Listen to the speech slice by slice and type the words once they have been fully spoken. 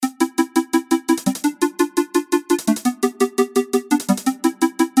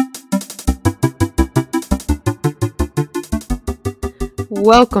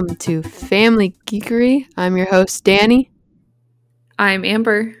Welcome to Family Geekery. I'm your host, Danny. I'm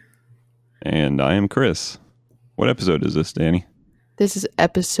Amber. And I am Chris. What episode is this, Danny? This is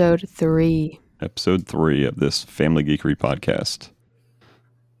episode 3. Episode 3 of this Family Geekery podcast.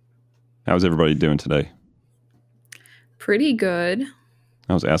 How's everybody doing today? Pretty good.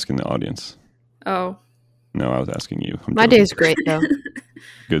 I was asking the audience. Oh. No, I was asking you. My day is great, though.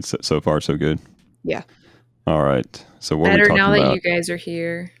 Good so far, so good? Yeah. All right. So what are we Better talking now about? that you guys are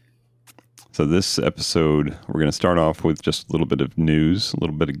here. So this episode, we're going to start off with just a little bit of news, a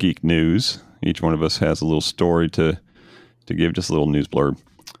little bit of geek news. Each one of us has a little story to give, just a little news blurb.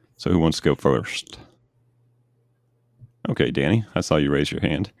 So who wants to go first? Okay, Danny, I saw you raise your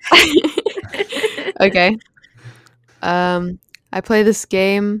hand. Okay. I play this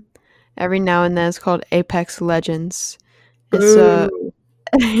game every now and then. It's called Apex Legends.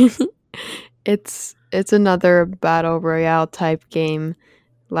 It's it's another battle royale type game,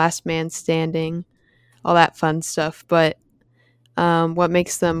 last man standing, all that fun stuff. But what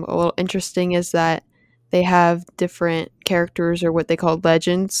makes them a little interesting is that they have different characters, or what they call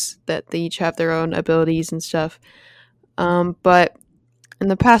legends, that they each have their own abilities and stuff. But in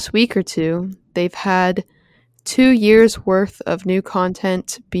the past week or two, they've had 2 years worth of new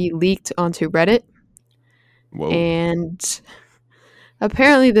content be leaked onto Reddit. Whoa. And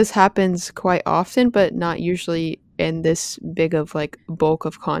apparently this happens quite often, but not usually in this big of bulk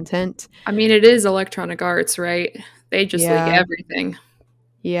of content. I mean, it is Electronic Arts, right? They just leak everything.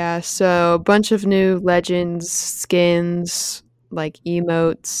 Yeah, so a bunch of new legends, skins, like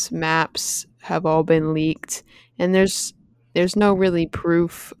emotes, maps have all been leaked. And there's no really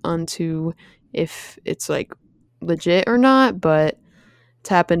proof onto if it's legit or not, but it's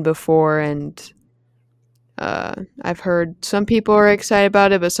happened before, and I've heard some people are excited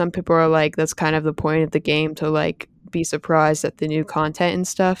about it, but some people are like, that's kind of the point of the game, to be surprised at the new content and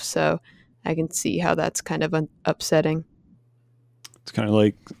stuff. So I can see how that's kind of upsetting. It's kind of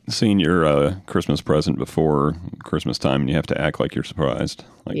like seeing your Christmas present before Christmas time, and you have to act like you're surprised.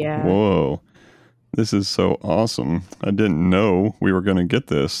 Yeah. Whoa, this is so awesome. I didn't know we were going to get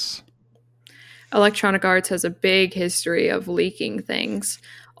this. Electronic Arts has a big history of leaking things.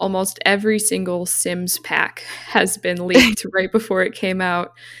 Almost every single Sims pack has been leaked right before it came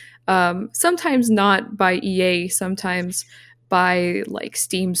out. Sometimes not by EA, sometimes by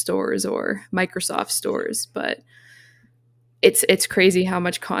Steam stores or Microsoft stores, but it's crazy how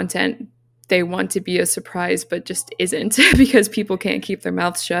much content they want to be a surprise but just isn't because people can't keep their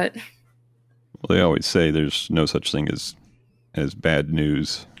mouths shut. Well, they always say there's no such thing as bad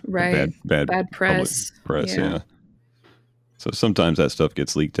news. Right. Bad press. Yeah. So sometimes that stuff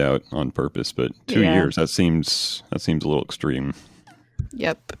gets leaked out on purpose, but 2 years, that seems a little extreme.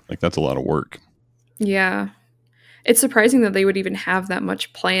 Yep. That's a lot of work. Yeah. It's surprising that they would even have that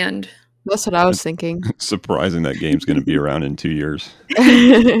much planned. That's what I was thinking. Surprising that game's going to be around in 2 years.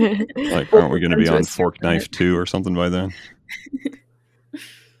 Aren't we going to be on Fork Knife 2 or something by then?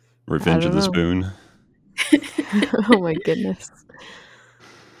 Revenge of the Spoon. Oh my goodness.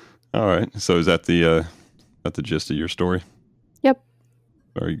 All right. So is that the gist of your story? Yep.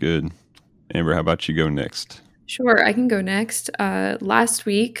 Very good. Amber, how about you go next? Sure, I can go next. Last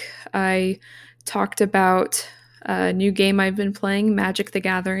week, I talked about a new game I've been playing, Magic the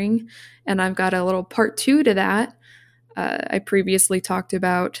Gathering, and I've got a little part 2 to that. I previously talked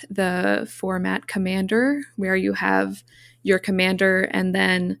about the format Commander, where you have your commander and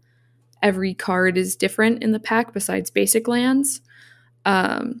then every card is different in the pack besides basic lands.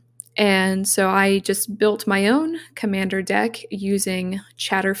 And so I just built my own commander deck using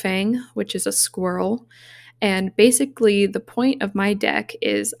Chatterfang, which is a squirrel. And basically the point of my deck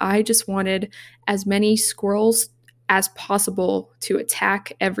is I just wanted as many squirrels as possible to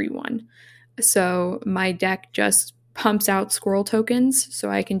attack everyone. So my deck just pumps out squirrel tokens so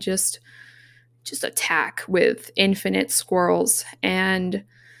I can just attack with infinite squirrels. And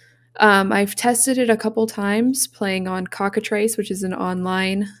I've tested it a couple times playing on Cockatrice, which is an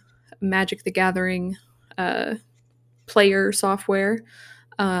online Magic the Gathering player software.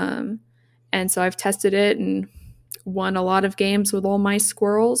 And so I've tested it and won a lot of games with all my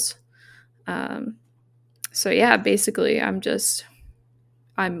squirrels. So yeah, basically I'm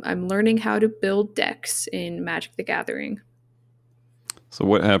learning how to build decks in Magic the Gathering. So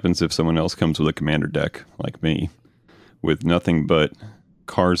what happens if someone else comes with a commander deck, like me, with nothing but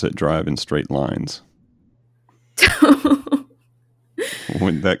cars that drive in straight lines?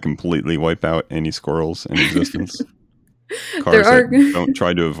 Wouldn't that completely wipe out any squirrels in existence? Cars that don't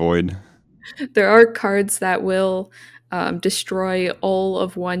try to avoid. There are cards that will destroy all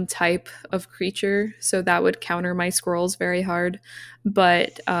of one type of creature, so that would counter my squirrels very hard.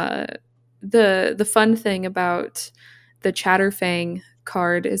 But the fun thing about the Chatterfang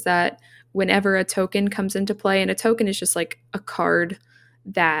card is that whenever a token comes into play, and a token is just like a card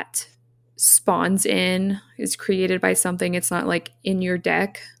that spawns in, is created by something, it's not like in your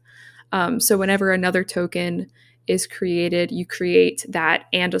deck. So whenever another token is created, you create that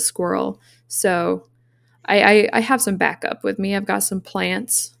and a squirrel. So I have some backup with me. I've got some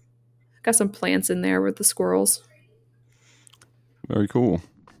plants. Got some plants in there with the squirrels. Very cool.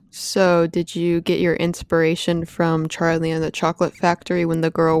 So, did you get your inspiration from Charlie and the Chocolate Factory when the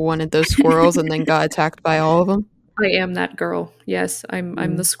girl wanted those squirrels and then got attacked by all of them? I am that girl. Yes,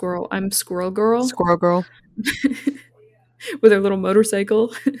 I'm the squirrel. I'm Squirrel Girl. Squirrel Girl. With her little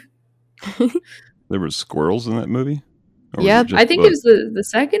motorcycle. There were squirrels in that movie? Or Yeah, was it I think it was the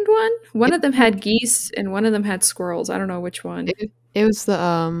second one. One of them had geese and one of them had squirrels. I don't know which one. it was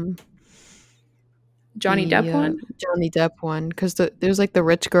the Johnny Depp one? Johnny Depp one, because there's like the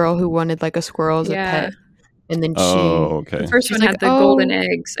rich girl who wanted like a squirrel as a pet, and then okay. The first one had the golden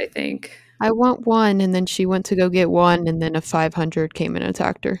eggs, I think. I want one, and then she went to go get one, and then a 500 came and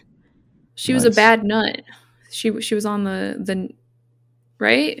attacked her. She was a bad nut. She was on the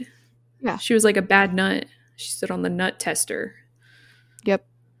right? Yeah. She was like a bad nut. She stood on the NutTester. Yep.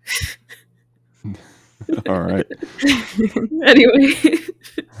 All right. Anyway.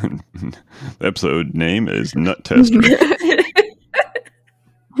 The episode name is NutTester.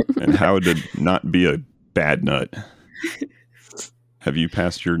 And how to not be a bad nut. Have you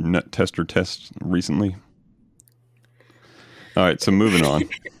passed your NutTester test recently? All right, so moving on.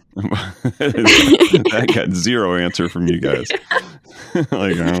 That got zero answer from you guys.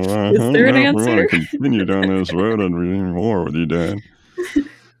 Like, is there an answer? We want to continue down this road and read more with you, Dad.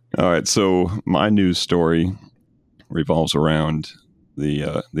 All right, so my news story revolves around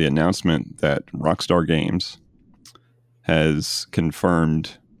the announcement that Rockstar Games has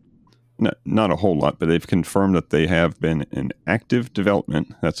confirmed, not a whole lot, but they've confirmed that they have been in active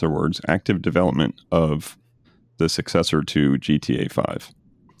development, that's their words, active development of the successor to GTA 5.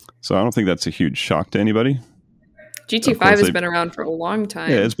 So I don't think that's a huge shock to anybody. GTA 5 has been around for a long time.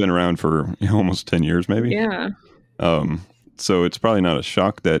 Yeah, it's been around for almost 10 years, maybe. Yeah. So it's probably not a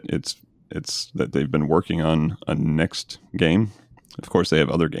shock that it's that they've been working on a next game. Of course, they have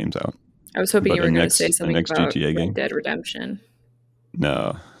other games out. I was hoping you were going to say something about GTA game. Red Dead Redemption.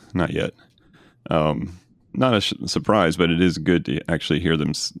 No, not yet. Not a surprise, but it is good to actually hear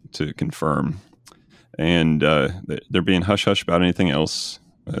them to confirm. And they're being hush-hush about anything else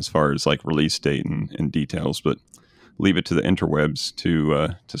as far as like release date and details, but leave it to the interwebs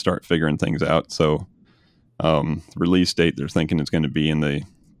to start figuring things out. So release date, they're thinking it's going to be in the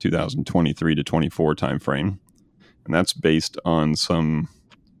 2023 to 24 timeframe. And that's based on some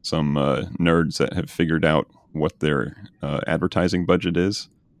nerds that have figured out what their advertising budget is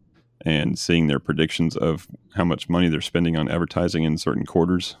and seeing their predictions of how much money they're spending on advertising in certain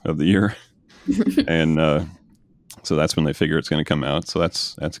quarters of the year. And so that's when they figure it's going to come out. So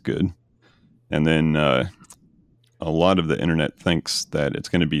that's good. And then a lot of the internet thinks that it's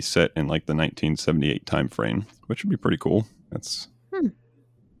going to be set in like the 1978 time frame, which would be pretty cool.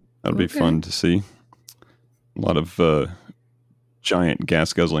 That'll be fun to see. A lot of giant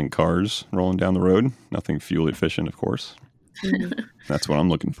gas guzzling cars rolling down the road. Nothing fuel efficient, of course. That's what I'm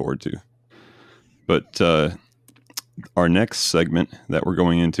looking forward to. But our next segment that we're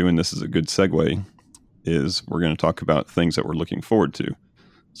going into, and this is a good segue, is we're going to talk about things that we're looking forward to.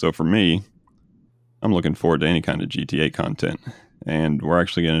 So for me, I'm looking forward to any kind of GTA content. And we're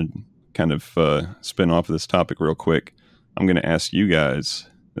actually going to kind of spin off of this topic real quick. I'm going to ask you guys,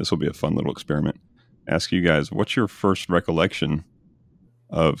 this will be a fun little experiment, ask you guys, what's your first recollection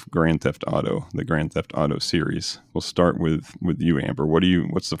of Grand Theft Auto, the Grand Theft Auto series? We'll start with you, Amber.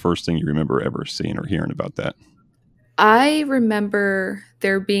 What's the first thing you remember ever seeing or hearing about that? I remember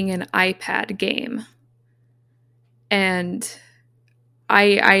there being an iPad game. And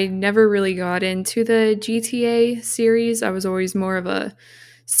I never really got into the GTA series. I was always more of a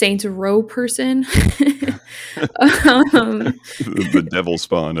Saints Row person. The devil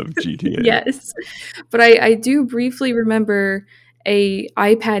spawn of GTA. Yes. But I do briefly remember a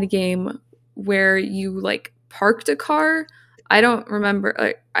iPad game where you like parked a car. I don't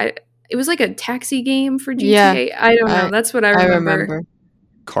remember. It was like a taxi game for GTA. Yeah, I don't know. That's what I remember.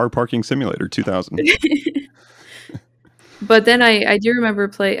 Car Parking Simulator 2000. But then I do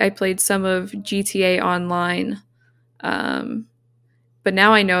remember I played some of GTA Online. But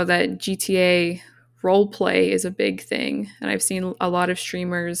now I know that GTA roleplay is a big thing. And I've seen a lot of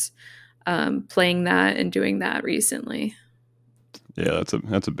streamers playing that and doing that recently. Yeah,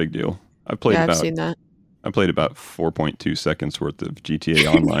 that's a big deal. I've seen that. I played about 4.2 seconds worth of GTA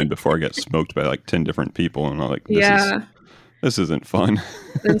Online before I got smoked by like 10 different people, and I'm like, this isn't fun.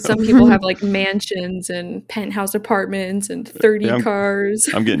 Then some people have like mansions and penthouse apartments and 30 cars.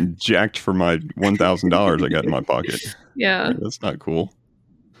 I'm getting jacked for my $1,000 I got in my pocket. Yeah. That's not cool.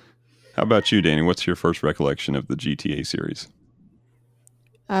 How about you, Danny? What's your first recollection of the GTA series?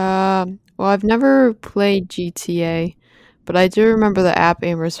 Well, I've never played GTA, but I do remember the app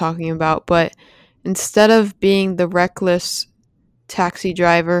Amber was talking about. But instead of being the reckless taxi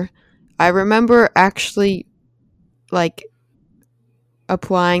driver, I remember actually like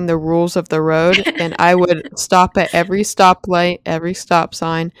applying the rules of the road, and I would stop at every stoplight, every stop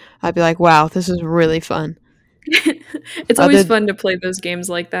sign. I'd be like, wow, this is really fun. It's always fun to play those games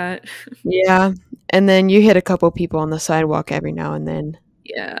like that. Yeah. And then you hit a couple people on the sidewalk every now and then.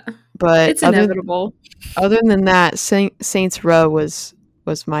 Yeah. But it's inevitable. Other than that, Saints Row was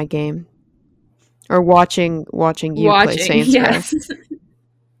my game. Or watching you play Saints Row.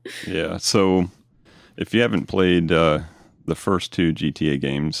 Yeah, so if you haven't played the first two GTA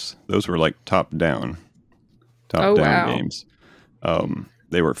games, those were like top-down games.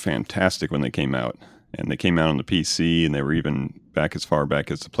 They were fantastic when they came out. And they came out on the PC, and they were even back as far back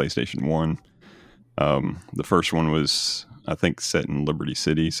as the PlayStation 1. The first one was, I think, set in Liberty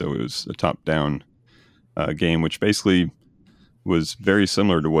City, so it was a top-down game, which basically was very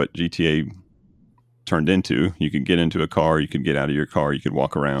similar to what GTA turned into. You could get into a car, you could get out of your car, you could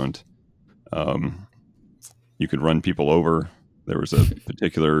walk around, you could run people over. There was a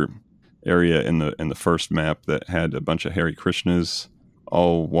particular area in the first map that had a bunch of Hare Krishnas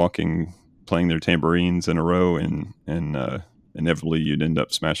all walking, playing their tambourines in a row, and inevitably you'd end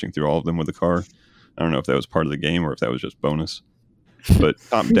up smashing through all of them with a car. I don't know if that was part of the game or if that was just bonus, but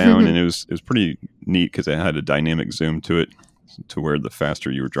top down, and it was pretty neat because it had a dynamic zoom to it, to where the faster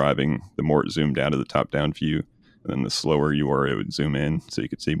you were driving, the more it zoomed out of the top down view, and then the slower you were, it would zoom in so you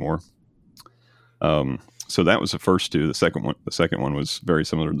could see more. So that was the first two. The second one was very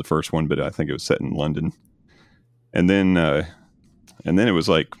similar to the first one, but I think it was set in London, and then it was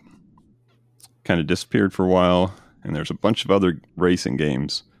like kind of disappeared for a while, and there's a bunch of other racing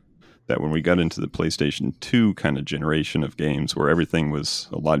games that when we got into the PlayStation 2 kind of generation of games where everything was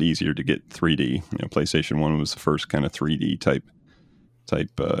a lot easier to get 3D. PlayStation 1 was the first kind of 3D type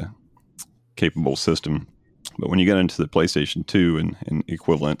capable system. But when you got into the PlayStation 2 and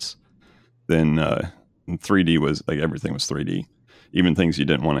equivalents, then 3D was like everything was 3D. Even things you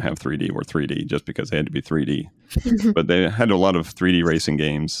didn't want to have 3D were 3D just because they had to be 3D. But they had a lot of 3D racing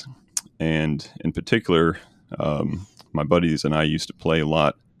games. And in particular, my buddies and I used to play a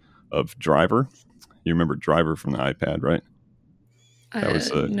lot of Driver. You remember Driver from the iPad, right? That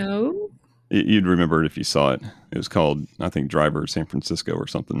was no. You'd remember it if you saw it. It was called, I think, Driver San Francisco or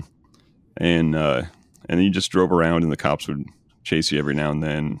something. And you just drove around, and the cops would chase you every now and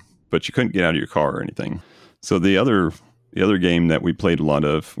then, but you couldn't get out of your car or anything. So the other game that we played a lot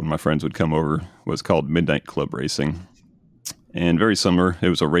of when my friends would come over was called Midnight Club Racing. And very similar. It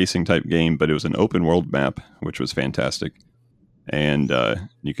was a racing type game, but it was an open world map, which was fantastic. And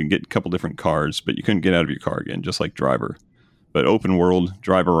you could get a couple different cars, but you couldn't get out of your car again, just like Driver. But open world,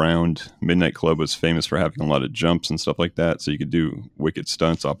 drive around. Midnight Club was famous for having a lot of jumps and stuff like that, so you could do wicked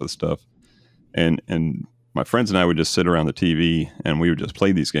stunts off of stuff. And my friends and I would just sit around the TV, and we would just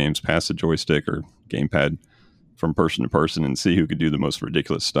play these games, pass the joystick or gamepad from person to person, and see who could do the most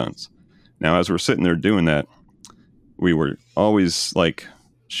ridiculous stunts. Now, as we're sitting there doing that, we were always like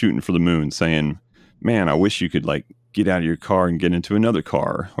shooting for the moon, saying, man, I wish you could like get out of your car and get into another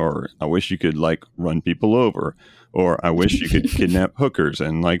car, or I wish you could like run people over, or I wish you could kidnap hookers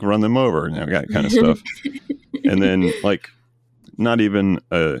and like run them over, and that kind of stuff. And then like not even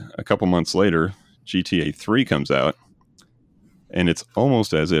a couple months later, GTA 3 comes out, and it's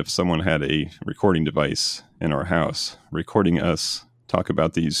almost as if someone had a recording device in our house recording us talk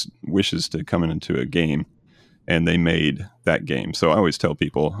about these wishes to come into a game. And they made that game. So I always tell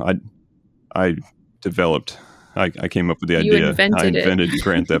people I came up with the idea. I invented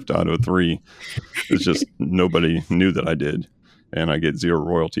Grand Theft Auto 3. It's just nobody knew that I did, and I get zero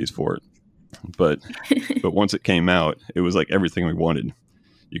royalties for it. But once it came out, it was like everything we wanted.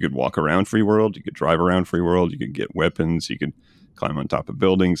 You could walk around Free World, you could drive around Free World, you could get weapons, you could climb on top of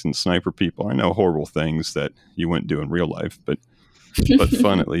buildings and sniper people. I know horrible things that you wouldn't do in real life, but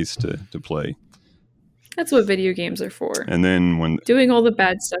fun at least to play. That's what video games are for. And then when doing all the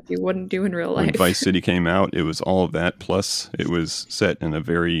bad stuff you wouldn't do in real life. When Vice City came out, it was all of that. Plus, it was set in a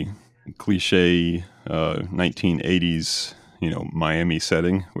very cliche 1980s, Miami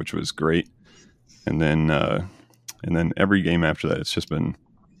setting, which was great. And then every game after that,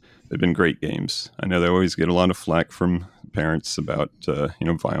 they've been great games. I know they always get a lot of flack from parents about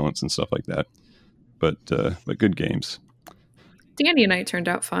violence and stuff like that, but good games. Danny and I turned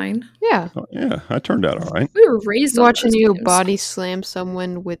out fine. Yeah. Oh, yeah, I turned out all right. We were raised on Watching those you games. body slam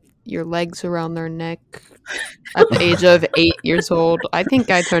someone with your legs around their neck at the age of 8 years old, I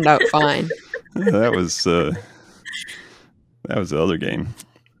think I turned out fine. That was the other game.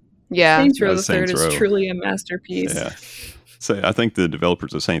 Yeah. Saints Row That the was Third Saints is Row. truly a masterpiece. Yeah. So I think the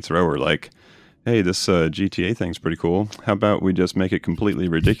developers of Saints Row were like, hey, this GTA thing's pretty cool. How about we just make it completely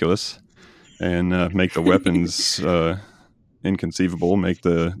ridiculous and make the weapons inconceivable, make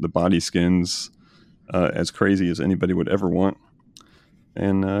the body skins as crazy as anybody would ever want.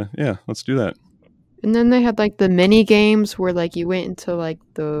 And yeah, let's do that. And then they had like the mini games where like you went into like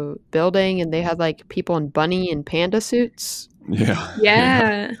the building and they had like people in bunny and panda suits. Yeah.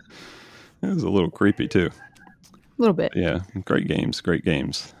 Yeah. It was a little creepy too. A little bit. Yeah, great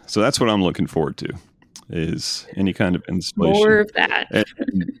games. So that's what I'm looking forward to, is any kind of installation. More of that.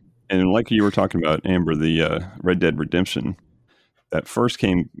 And like you were talking about, Amber, the Red Dead Redemption, that first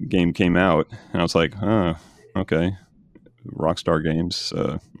game came out, and I was like, oh, okay, Rockstar Games.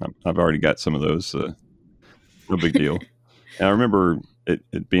 I've already got some of those. No big deal. And I remember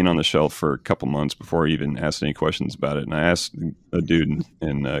it being on the shelf for a couple months before I even asked any questions about it. And I asked a dude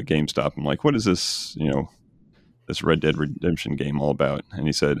in GameStop, I'm like, what is this, this Red Dead Redemption game all about? And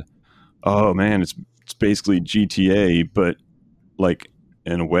he said, oh man, it's basically GTA, but like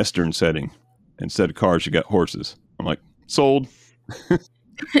in a Western setting. Instead of cars, you got horses. I'm like, sold.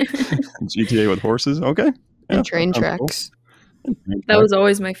 GTA with horses? Okay. And train that sounds cool. tracks. That was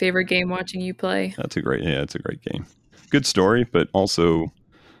always my favorite game, watching you play. It's a great game. Good story, but also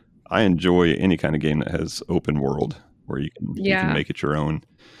I enjoy any kind of game that has open world where you can make it your own,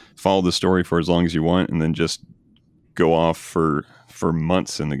 follow the story for as long as you want, and then just go off for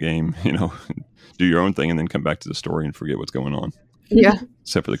months in the game, do your own thing and then come back to the story and forget what's going on. Yeah.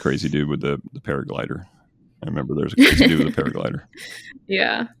 Except for the crazy dude with the paraglider. I remember there's a crazy dude with a paraglider.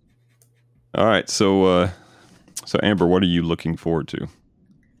 Yeah. All right. So Amber, what are you looking forward to?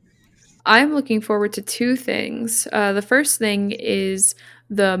 I'm looking forward to two things. The first thing is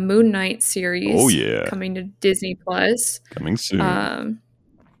the Moon Knight series. Oh, yeah. Coming to Disney Plus. Coming soon.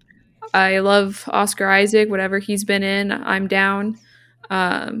 I love Oscar Isaac, whatever he's been in, I'm down.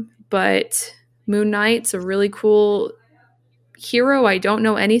 But Moon Knight's a really cool hero I don't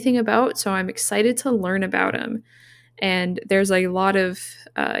know anything about, so I'm excited to learn about him. And there's a lot of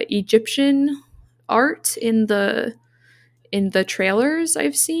Egyptian art in the trailers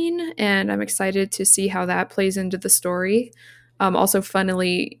I've seen, and I'm excited to see how that plays into the story. Also,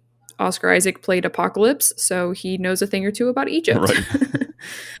 funnily, Oscar Isaac played Apocalypse, so he knows a thing or two about Egypt.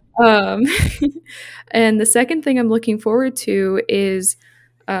 Right. And the second thing I'm looking forward to is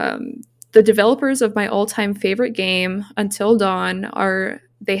the developers of my all-time favorite game, Until Dawn,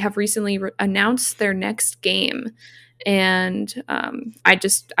 they have recently announced their next game. And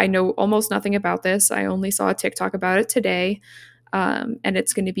I know almost nothing about this. I only saw a TikTok about it today. And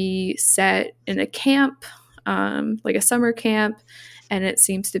it's going to be set in a camp, like a summer camp. And it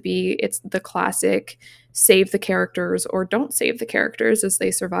seems to be, it's the classic save the characters or don't save the characters as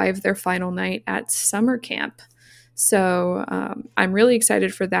they survive their final night at summer camp. So I'm really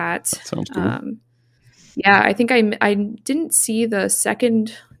excited for that. That sounds cool. Yeah, I think I didn't see the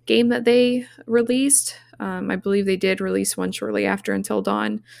second game that they released. I believe they did release one shortly after Until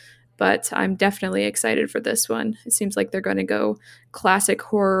Dawn, but I'm definitely excited for this one. It seems like they're going to go classic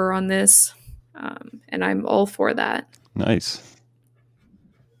horror on this, and I'm all for that. Nice.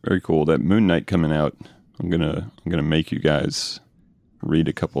 Very cool. That Moon Knight coming out, I'm gonna make you guys read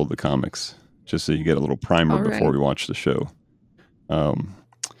a couple of the comics just so you get a little primer before we watch the show.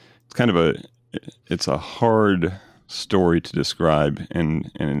 It's kind of it's a hard story to describe,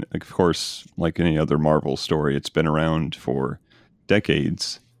 and of course, like any other Marvel story, it's been around for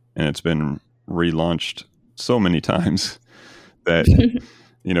decades and it's been relaunched so many times that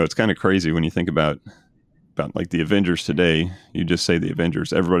it's kind of crazy when you think about like the Avengers today. You just say the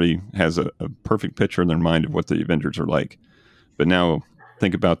Avengers, everybody has a perfect picture in their mind of what the Avengers are like. But now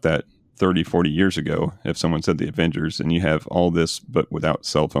think about that 30, 40 years ago, if someone said the Avengers, and you have all this, but without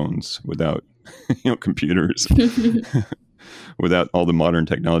cell phones, without computers, without all the modern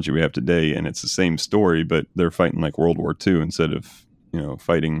technology we have today, and it's the same story, but they're fighting like World War II instead of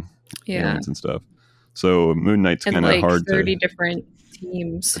fighting aliens and stuff. So Moon Knight's kind of like hard 30 different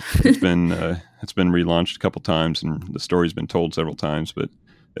teams. It's been relaunched a couple times, and the story's been told several times, but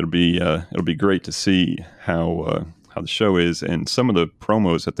it'll be great to see how the show is, and some of the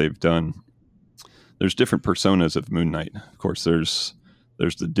promos that they've done. There's different personas of Moon Knight. Of course, there's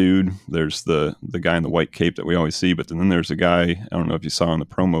the dude, there's the guy in the white cape that we always see, but then there's a guy, I don't know if you saw in the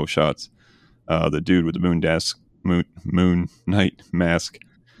promo shots, the dude with the Moon Knight mask,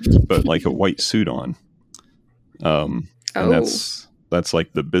 but like a white suit on. And that's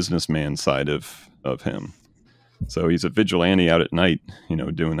like the businessman side of him. So he's a vigilante out at night,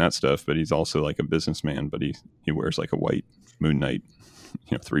 doing that stuff, but he's also like a businessman, but he wears like a white Moon Knight,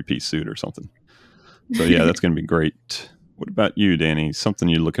 3-piece suit or something. So yeah, that's going to be great. What about you, Danny? Something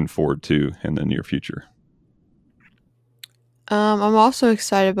you're looking forward to in the near future? I'm also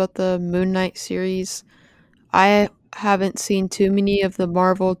excited about the Moon Knight series. I haven't seen too many of the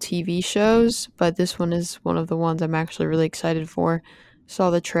Marvel TV shows, but this one is one of the ones I'm actually really excited for. Saw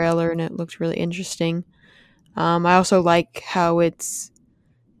the trailer and it looked really interesting. I also like how it's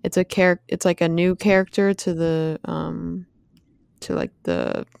like a new character to the to like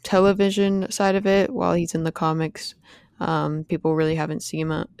the television side of it. While he's in the comics, people really haven't seen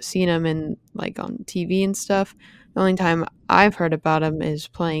him in like on TV and stuff. The only time I've heard about him is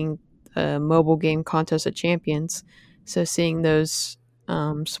playing the mobile game Contest of Champions. So seeing those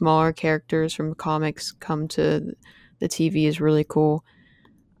smaller characters from comics come to the TV is really cool.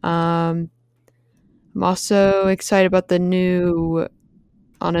 I'm also excited about on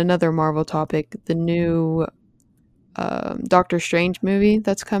another Marvel topic, the new Doctor Strange movie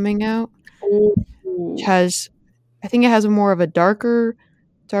that's coming out. Which I think it has more of a darker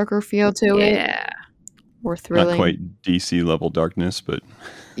feel to it. Yeah. More thrilling. Not quite DC level darkness, but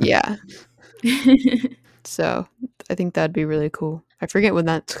yeah. So I think that'd be really cool. I forget when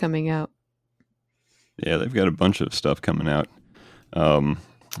that's coming out. Yeah, they've got a bunch of stuff coming out.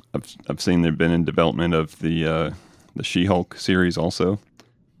 I've seen they've been in development of the She-Hulk series also,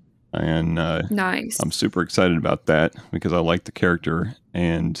 and nice. I'm super excited about that because I like the character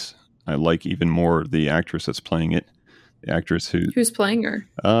and I like even more the actress that's playing it. The actress who's playing her.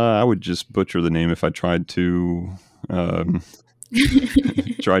 I would just butcher the name if I tried to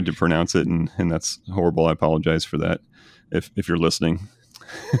pronounce it, and that's horrible. I apologize for that if you're listening.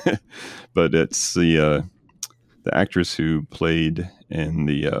 But it's the actress who played in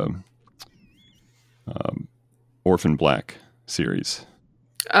the Orphan Black series.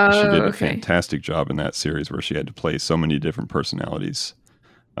 She did a fantastic job in that series where she had to play so many different personalities.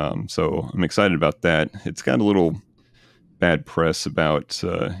 So I'm excited about that. It's got a little bad press about,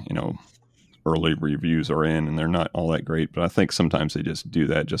 early reviews are in and they're not all that great, but I think sometimes they just do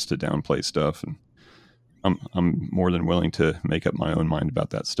that just to downplay stuff. And I'm more than willing to make up my own mind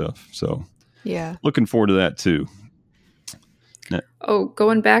about that stuff. So yeah, looking forward to that too.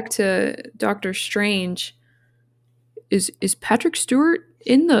 Going back to Doctor Strange, is Patrick Stewart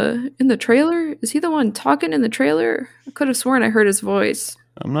in the trailer? Is he the one talking in the trailer? I could have sworn I heard his voice.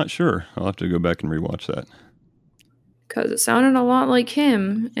 I'm not sure. I'll have to go back and rewatch that. Because it sounded a lot like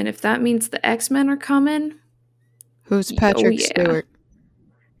him, and if that means the X-Men are coming... Who's Patrick Stewart?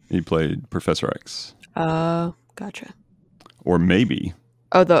 He played Professor X. Gotcha. Or maybe...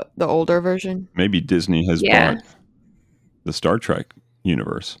 Oh, the older version? Maybe Disney has bought the Star Trek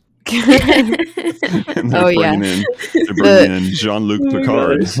universe. They're bringing in Jean-Luc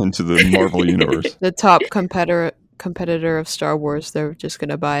Picard into the Marvel universe. The top competitor of Star Wars. They're just going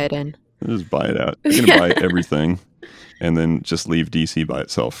to buy it in. They'll just buy it out. They're going to buy everything and then just leave DC by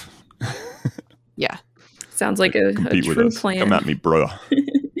itself. Yeah. Sounds like a true plan. Come at me, bro.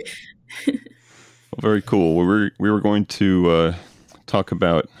 Well, very cool. We were going to talk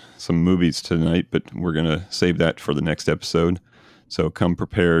about some movies tonight, but we're going to save that for the next episode. So come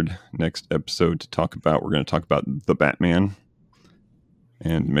prepared next episode to talk about. We're going to talk about the Batman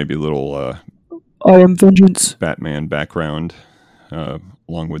and maybe a little I am vengeance Batman background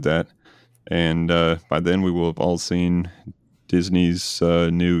along with that. And by then we will have all seen Disney's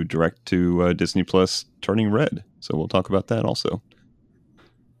new direct to Disney Plus Turning Red. So we'll talk about that also.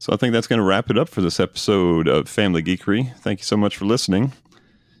 So I think that's going to wrap it up for this episode of Family Geekery. Thank you so much for listening.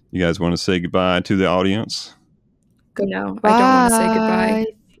 You guys want to say goodbye to the audience? No, I don't want to say goodbye.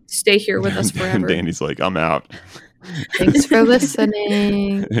 Stay here with us forever. And Danny's like, I'm out. Thanks for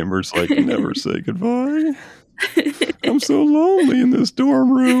listening. Amber's like, never say goodbye. I'm so lonely in this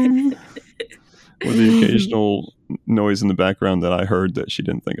dorm room. With the occasional noise in the background that I heard that she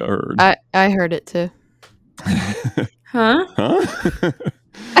didn't think I heard. I heard it too. Huh?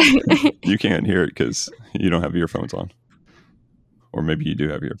 You can't hear it because you don't have earphones on. Or maybe you do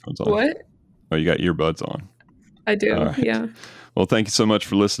have earphones on. What? Oh, you got earbuds on. I do, right. Yeah. Well, thank you so much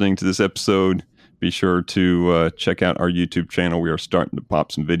for listening to this episode. Be sure to check out our YouTube channel. We are starting to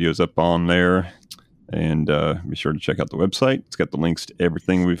pop some videos up on there. And be sure to check out the website. It's got the links to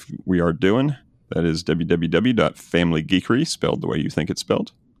everything we are doing. That is www.familygeekery, spelled the way you think it's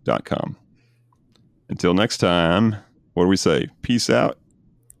spelled, .com. Until next time, what do we say? Peace out.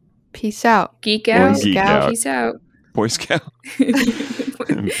 Peace out. Geek out. Geek out. Peace out. Boy Scout.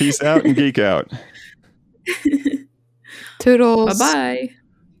 Peace out and geek out. Toodles. Bye-bye.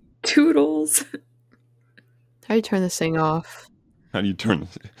 Toodles. How do you turn this thing off? How do you turn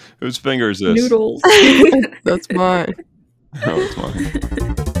this? Whose finger is this? Noodles. That's mine. Oh, it's mine.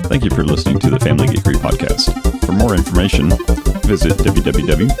 Thank you for listening to the Family Geekery podcast. For more information, visit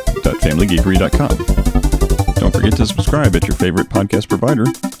www.familygeekery.com. Don't forget to subscribe at your favorite podcast provider.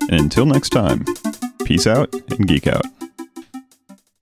 And until next time, peace out and geek out.